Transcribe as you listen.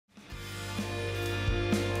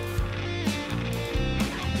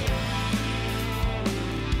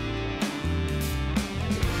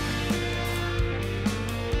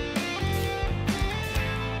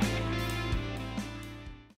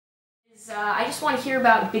I just want to hear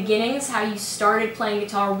about beginnings, how you started playing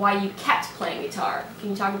guitar, why you kept playing guitar. Can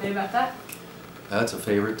you talk a bit about that? That's a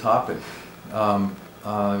favorite topic.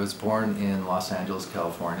 I was born in Los Angeles,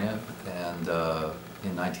 California, and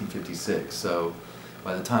in 1956. So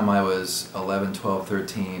by the time I was 11, 12,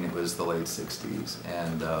 13, it was the late 60s.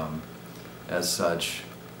 And as such,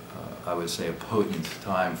 I would say a potent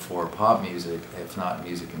time for pop music, if not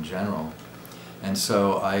music in general. And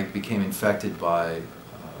so I became infected by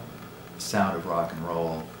the sound of rock and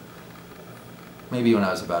roll. Maybe when I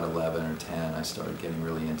was about 11 or 10, I started getting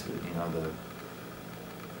really into it. You know, the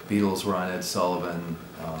Beatles were on Ed Sullivan.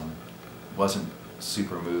 Wasn't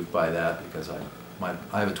super moved by that because I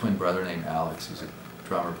have a twin brother named Alex, who's a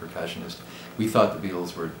drummer percussionist. We thought the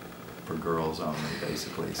Beatles were for girls only,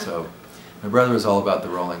 basically. So my brother was all about the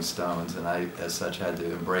Rolling Stones, and I, as such, had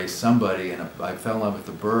to embrace somebody, and I fell in love with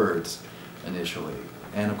the Byrds initially.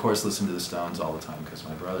 And of course listened to the Stones all the time because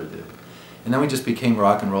my brother did. And then we just became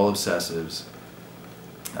rock and roll obsessives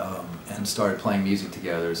and started playing music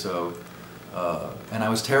together. So, and I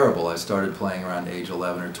was terrible. I started playing around age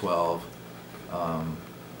 11 or 12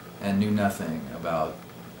 and knew nothing about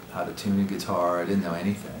how to tune a guitar. I didn't know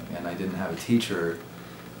anything, and I didn't have a teacher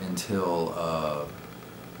until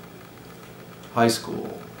high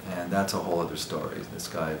school, and that's a whole other story. This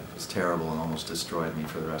guy was terrible and almost destroyed me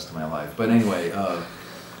for the rest of my life. But anyway,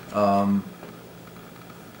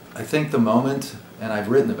 I think the moment, and I've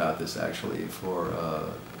written about this actually for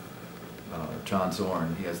John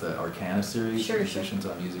Zorn. He has the Arcana series, Musicians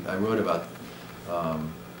on Music. I wrote about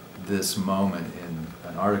this moment in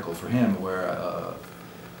an article for him where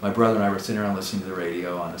my brother and I were sitting around listening to the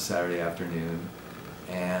radio on a Saturday afternoon,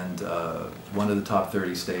 and one of the top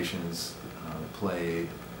 30 stations played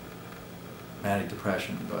Manic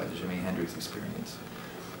Depression by the Jimi Hendrix Experience.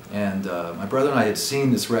 And my brother and I had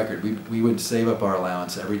seen this record. We would save up our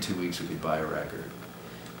allowance. Every 2 weeks we could buy a record.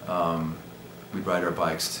 We'd ride our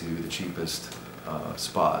bikes to the cheapest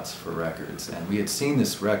spots for records. And we had seen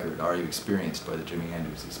this record, Are You Experienced, by the Jimi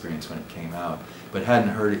Hendrix Experience when it came out, but hadn't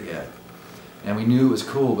heard it yet. And we knew it was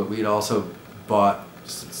cool, but we had also bought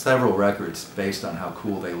several records based on how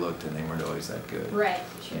cool they looked, and they weren't always that good. Right.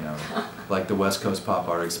 Sure. You know, like the West Coast Pop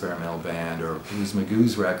Art Experimental Band or Blues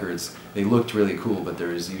Magoo's records, they looked really cool, but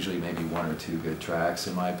there is usually maybe one or two good tracks,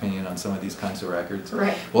 in my opinion, on some of these kinds of records.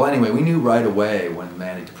 Right. Well, anyway, we knew right away when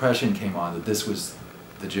Manic Depression came on that this was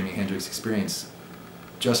the Jimi Hendrix Experience,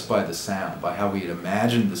 just by the sound, by how we had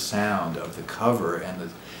imagined the sound of the cover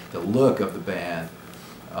and the look of the band.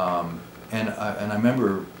 And I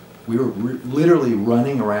remember we were literally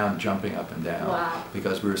running around, jumping up and down. Wow.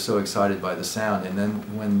 Because we were so excited by the sound. And then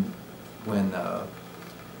when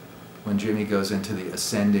Jimmy goes into the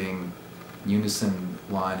ascending unison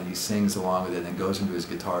line and he sings along with it and then goes into his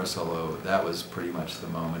guitar solo, that was pretty much the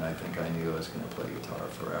moment I think I knew I was going to play guitar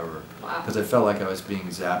forever. Wow. Because I felt like I was being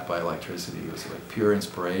zapped by electricity. It was like pure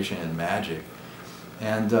inspiration and magic.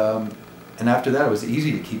 And after that, it was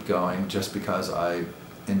easy to keep going just because I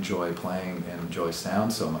enjoy playing and enjoy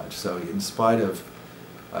sound so much. So in spite of,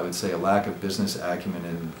 I would say, a lack of business acumen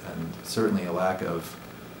and certainly a lack of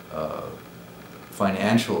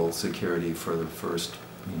financial security for the first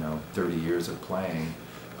 30 years of playing,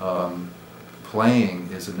 playing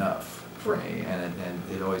is enough for me, and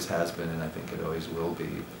it always has been, and I think it always will be.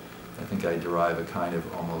 I think I derive a kind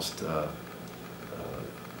of almost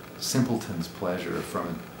simpleton's pleasure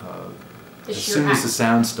from as soon as the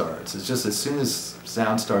sound starts. It's just as soon as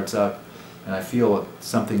sound starts up and I feel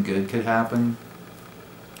something good could happen,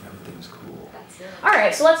 everything's cool. All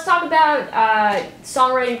right, so let's talk about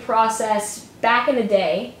songwriting process back in the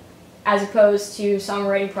day as opposed to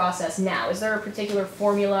songwriting process now. Is there a particular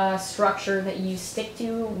formula, structure that you stick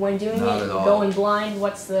to when doing it? Not at all. Going blind?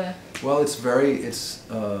 What's the... Well, it's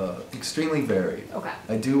extremely varied. Okay.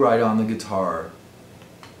 I do write on the guitar,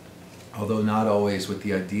 although not always with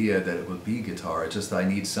the idea that it would be guitar. It's just that I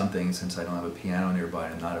need something, since I don't have a piano nearby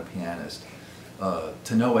and I'm not a pianist,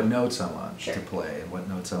 to know what notes I want to play and what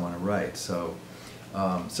notes I want to write. So,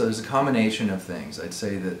 so there's a combination of things. I'd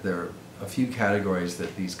say that there are a few categories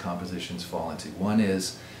that these compositions fall into. One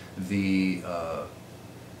is the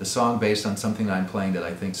song based on something I'm playing that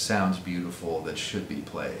I think sounds beautiful that should be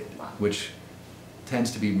played, which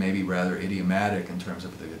tends to be maybe rather idiomatic in terms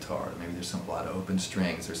of the guitar. Maybe there's a lot of open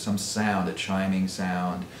strings, there's some sound, a chiming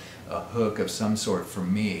sound, a hook of some sort for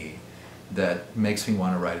me that makes me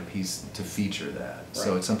want to write a piece to feature that. Right.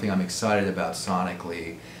 So it's something I'm excited about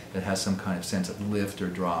sonically that has some kind of sense of lift or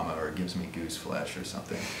drama or gives me goose flesh or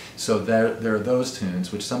something. So there are those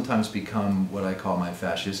tunes which sometimes become what I call my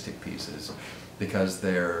fascistic pieces, because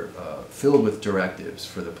they're filled with directives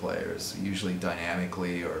for the players, usually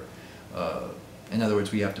dynamically or in other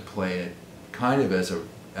words, we have to play it kind of as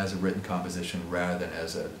a written composition rather than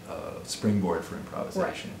as a springboard for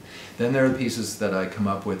improvisation. Right. Then there are pieces that I come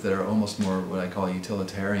up with that are almost more what I call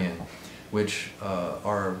utilitarian, which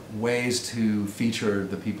are ways to feature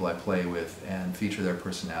the people I play with and feature their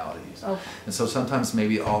personalities. Okay. And so sometimes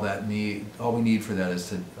maybe all we need for that is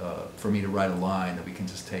to for me to write a line that we can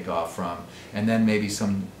just take off from, and then maybe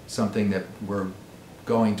something that we're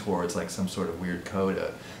going towards, like some sort of weird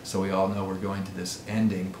coda, so we all know we're going to this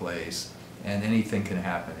ending place, and anything can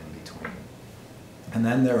happen in between. And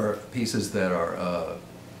then there are pieces that are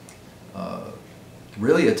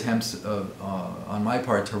really attempts on my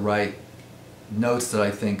part to write notes that I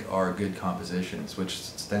think are good compositions,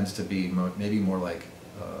 which tends to be maybe more like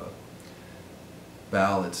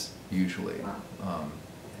ballads usually. Wow.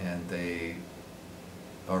 And they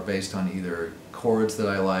are based on either chords that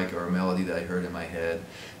I like or a melody that I heard in my head.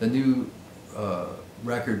 The new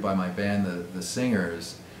record by my band, the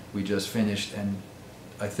Singers, we just finished, and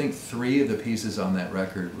I think 3 of the pieces on that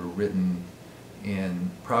record were written in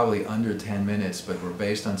probably under 10 minutes, but were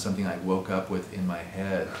based on something I woke up with in my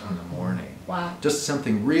head in the morning. Wow. Just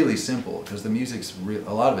something really simple, because the music's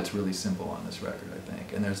a lot of it's really simple on this record, I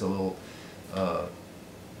think. And there's a little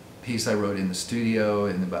piece I wrote in the studio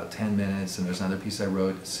in about 10 minutes, and there's another piece I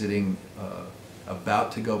wrote sitting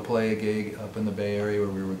about to go play a gig up in the Bay Area where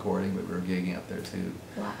we were recording, but we were gigging up there too.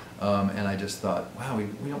 Wow. And I just thought, wow, we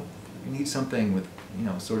need something with, you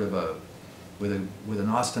know, sort of with an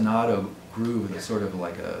ostinato groove, that's sort of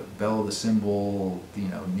like a bell of the cymbal, you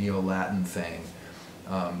know, neo-Latin thing,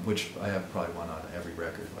 which I have probably one on every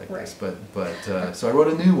record like this. But so I wrote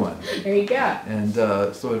a new one. There you go. And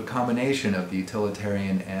sort of a combination of the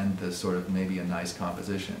utilitarian and the sort of maybe a nice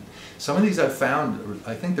composition. Some of these I've found,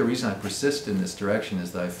 I think the reason I persist in this direction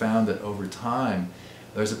is that I found that over time,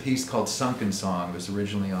 there's a piece called Sunken Song. It was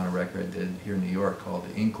originally on a record I did here in New York called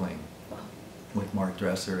The Inkling, with Mark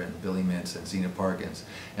Dresser and Billy Mintz and Zena Parkins.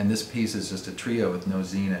 And this piece is just a trio with no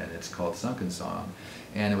Zena, and it's called Sunken Song.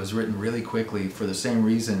 And it was written really quickly for the same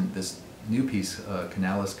reason this new piece,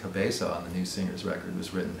 Canales Cabeza, on the new Singers record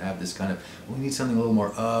was written. Have this kind of, we need something a little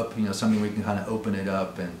more up, you know, something we can kind of open it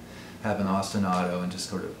up and have an ostinato and just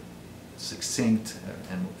sort of succinct.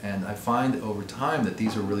 And I find over time that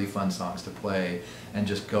these are really fun songs to play, and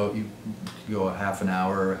just you go a half an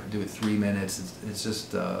hour, do it 3 minutes. It's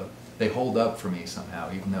just, they hold up for me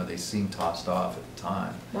somehow, even though they seem tossed off at the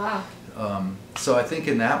time. Wow. So I think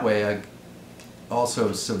in that way I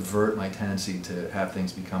also subvert my tendency to have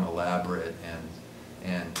things become elaborate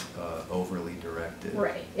and overly directed.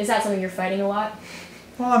 Right. Is that something you're fighting a lot?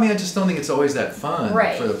 Well, I mean, I just don't think it's always that fun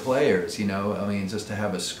for the players, you know. I mean, just to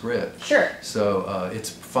have a script. Sure. So it's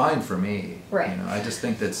fine for me. Right. You know, I just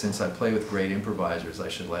think that since I play with great improvisers, I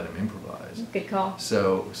should let them improvise. Good call.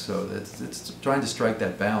 So it's trying to strike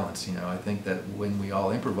that balance, you know. I think that when we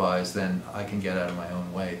all improvise, then I can get out of my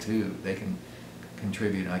own way too. They can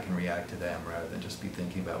contribute and I can react to them rather than just be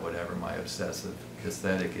thinking about whatever my obsessive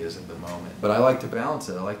aesthetic is at the moment. But I like to balance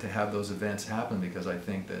it. I like to have those events happen because I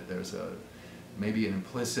think that there's maybe an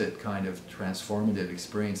implicit kind of transformative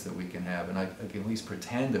experience that we can have, and I can at least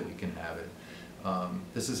pretend that we can have it.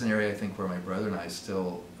 This is an area I think where my brother and I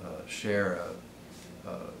still share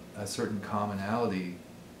a certain commonality,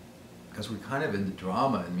 because we're kind of into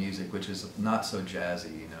drama in music, which is not so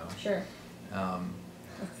jazzy, you know. Sure.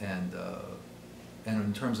 And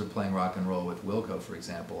in terms of playing rock and roll with Wilco, for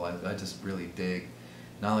example, I just really dig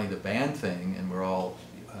not only the band thing, and we're all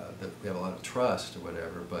we have a lot of trust or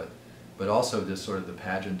whatever, but also just sort of the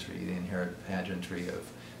pageantry, the inherent pageantry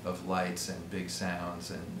of lights and big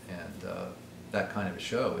sounds and that kind of a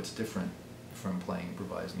show. It's different from playing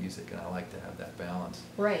improvised music, and I like to have that balance.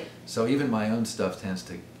 Right. So even my own stuff tends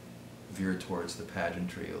to veer towards the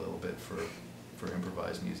pageantry a little bit. For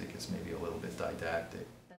improvised music, it's maybe a little bit didactic.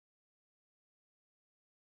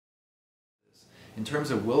 In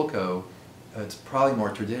terms of Wilco, it's probably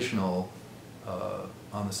more traditional,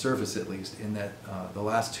 on the surface at least, in that the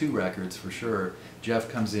last 2 records for sure, Jeff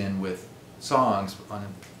comes in with songs,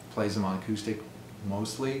 plays them on acoustic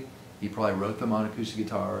mostly. He probably wrote them on acoustic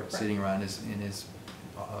guitar, sitting around in his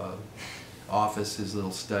office, his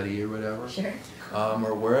little study or whatever, sure.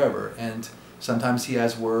 Or wherever. And sometimes he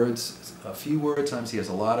has words, a few words, sometimes he has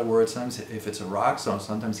a lot of words, sometimes if it's a rock song,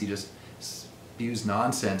 sometimes he just spews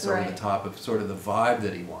nonsense over the top of sort of the vibe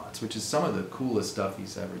that he wants, which is some of the coolest stuff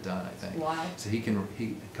he's ever done, I think. Wow. So he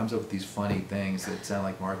comes up with these funny things that sound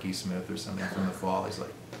like Marky Smith or something from the Fall. He's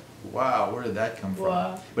like, wow, where did that come from?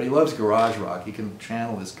 Wow. But he loves garage rock. He can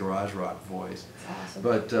channel this garage rock voice. That's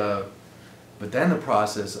awesome. But then the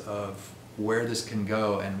process of where this can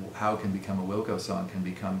go and how it can become a Wilco song can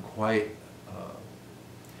become quite,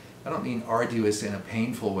 I don't mean arduous in a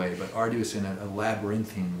painful way, but arduous in a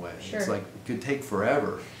labyrinthine way. Sure. It's like, it could take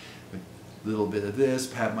forever. A little bit of this,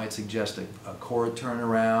 Pat might suggest a chord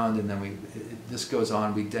turnaround, and then this goes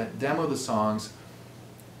on. We demo the songs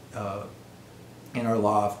in our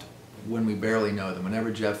loft when we barely know them.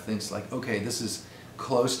 Whenever Jeff thinks like, okay, this is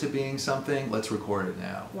close to being something, let's record it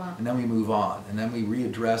now. Wow. And then we move on, and then we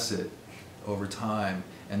readdress it over time,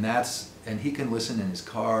 and he can listen in his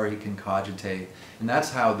car, he can cogitate, and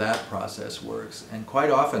that's how that process works. And quite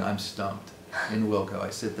often I'm stumped in Wilco. I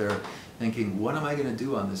sit there thinking, what am I going to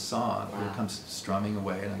do on this song? Wow. And it comes strumming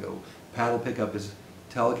away, and I go, Pat will pick up his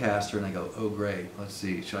Telecaster, and I go, oh great, let's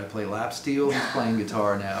see, should I play lap steel? He's playing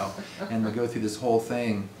guitar now. And we go through this whole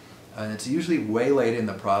thing, and it's usually way late in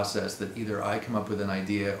the process that either I come up with an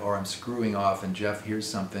idea, or I'm screwing off and Jeff hears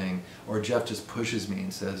something, or Jeff just pushes me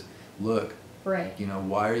and says, look, right. you know,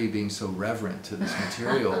 why are you being so reverent to this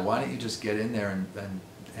material? Why don't you just get in there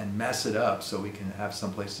and mess it up so we can have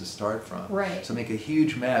some place to start from? Right. So make a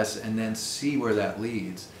huge mess and then see where that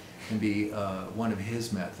leads can be one of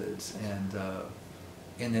his methods.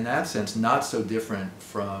 And in that sense, not so different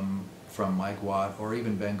from Mike Watt or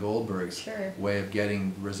even Ben Goldberg's Sure. way of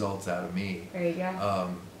getting results out of me. There you go.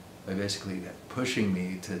 By basically pushing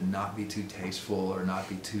me to not be too tasteful or not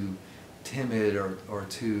be too timid or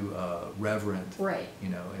too reverent. Right. You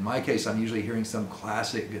know, in my case, I'm usually hearing some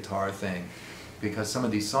classic guitar thing, because some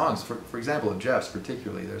of these songs, for example, of Jeff's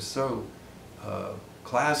particularly, they're so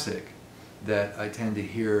classic that I tend to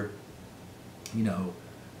hear, you know,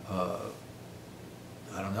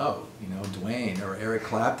 I don't know, you know, Dwayne or Eric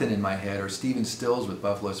Clapton in my head, or Stephen Stills with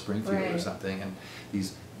Buffalo Springfield or Right. something, and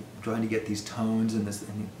he's trying to get these tones and this,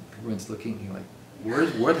 and everyone's looking, you're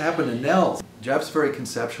like, what happened to Nels? Jeff's very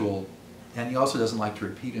conceptual, and he also doesn't like to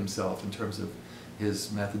repeat himself in terms of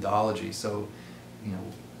his methodology. So, you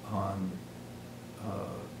know, on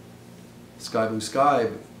Sky Blue Sky,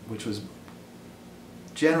 which was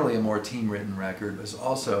generally a more team-written record, was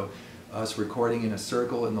also us recording in a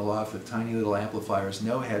circle in the loft with tiny little amplifiers,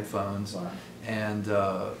 no headphones, Wow. and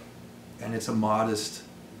it's a modest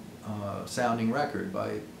sounding record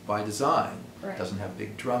by design. Right. It doesn't have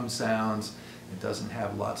big drum sounds. It doesn't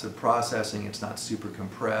have lots of processing. It's not super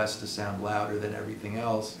compressed to sound louder than everything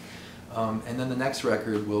else. And then the next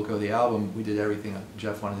record, Wilco the album, we did everything.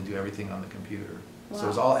 Jeff wanted to do everything on the computer. Wow. So it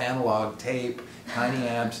was all analog, tape, tiny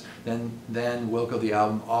amps, then Wilco the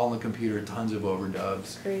album, all on the computer, tons of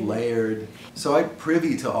overdubs, Crazy. layered. So I'm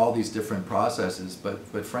privy to all these different processes,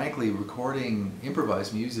 but frankly, recording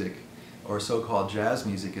improvised music or so-called jazz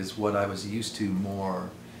music is what I was used to more,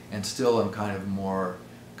 and still I'm kind of more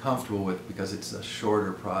comfortable with because it's a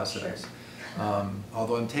shorter process. Sure.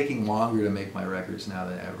 Although I'm taking longer to make my records now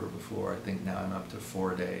than ever before. I think now I'm up to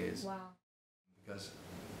 4 days. Wow. Because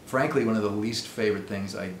frankly, one of the least favorite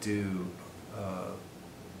things I do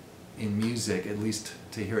in music, at least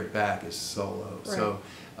to hear it back, is solo. Right. So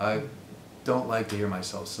I don't like to hear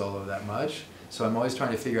myself solo that much. So I'm always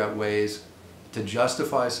trying to figure out ways to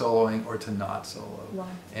justify soloing or to not solo. Wow.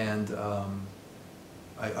 And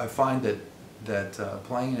I find that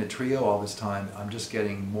playing in a trio all this time, I'm just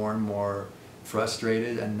getting more and more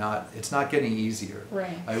frustrated, and it's not getting easier.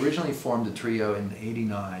 Right. I originally formed a trio in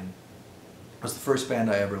 '89. It was the first band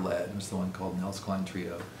I ever led. It was the one called Nels Cline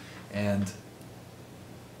Trio. And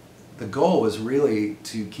the goal was really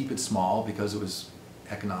to keep it small because it was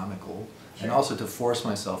economical, Sure. and also to force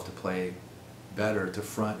myself to play better, to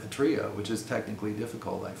front a trio, which is technically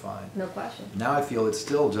difficult, I find. No question. Now I feel it's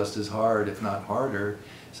still just as hard, if not harder.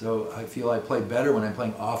 So I feel I play better when I'm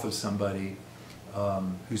playing off of somebody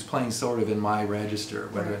who's playing sort of in my register,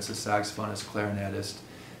 whether Right. it's a saxophonist, clarinetist,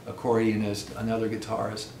 accordionist, another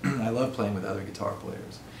guitarist. I love playing with other guitar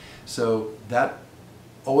players. So that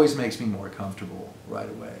always makes me more comfortable right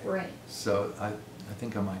away. Right. So I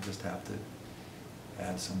think I might just have to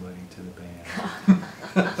add somebody to the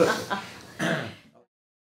band.